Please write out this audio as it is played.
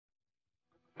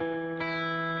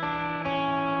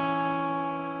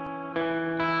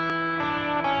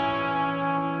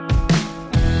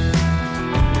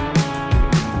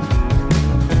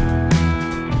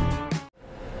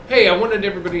I wanted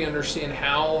everybody to understand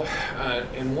how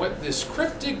and what this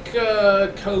cryptic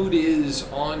code is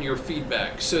on your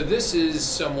feedback. So this is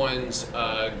someone's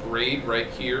grade right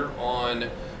here on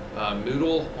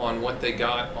Moodle on what they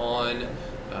got on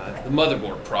the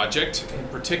motherboard project in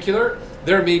particular.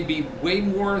 There may be way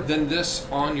more than this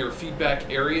on your feedback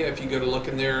area. If you go to look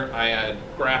in there, I had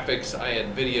graphics, I had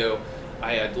video,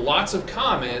 I had lots of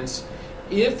comments.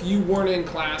 If you weren't in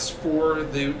class for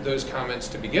those comments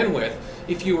to begin with,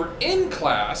 if you were in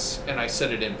class, and I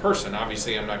said it in person,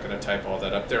 obviously I'm not going to type all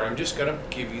that up there, I'm just going to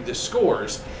give you the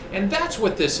scores. And that's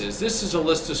what this is. This is a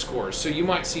list of scores. So you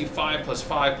might see 5 plus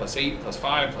 5 plus 8 plus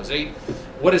 5 plus 8.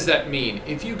 What does that mean?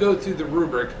 If you go through the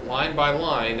rubric line by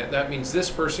line, that means this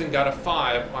person got a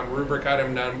 5 on rubric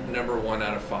item number 1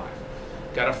 out of 5.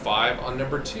 Got a 5 on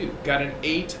number 2, got an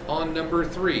 8 on number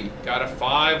 3, got a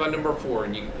 5 on number 4,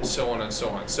 and so on and so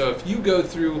on. So if you go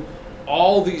through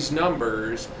all these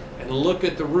numbers and look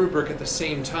at the rubric at the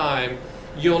same time,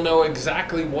 you'll know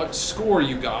exactly what score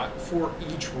you got for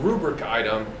each rubric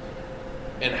item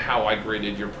and how I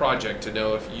graded your project to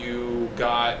know if you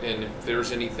got, and if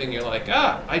there's anything you're like,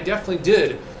 I definitely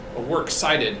did a works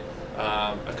cited.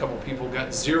 A couple people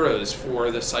got zeros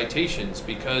for the citations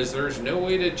because there's no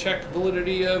way to check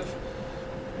validity of,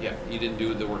 you didn't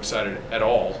do the works cited at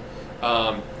all.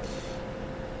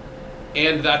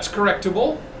 And that's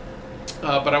correctable,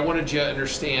 but I wanted you to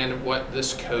understand what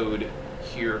this code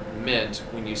here meant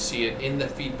when you see it in the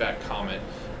feedback comment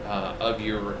of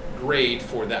your grade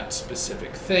for that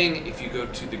specific thing. If you go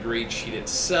to the grade sheet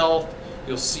itself,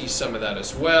 you'll see some of that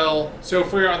as well. So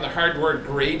if we're on the hardware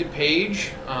grade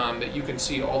page that you can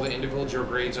see all the individual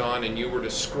grades on, and you were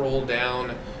to scroll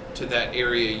down to that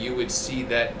area, you would see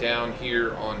that down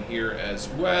here on here as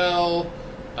well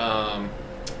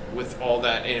with all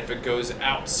that. And if it goes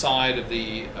outside of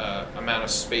the amount of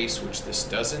space, which this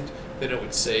doesn't, then it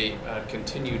would say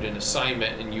continued an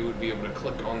assignment, and you would be able to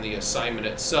click on the assignment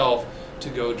itself to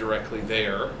go directly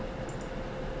there.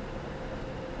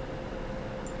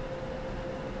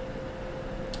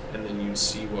 And then you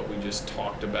see what we just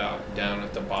talked about down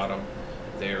at the bottom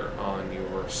there on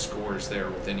your scores there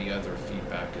with any other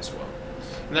feedback as well.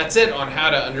 And that's it on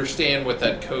how to understand what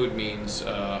that code means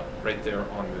right there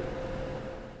on Moodle.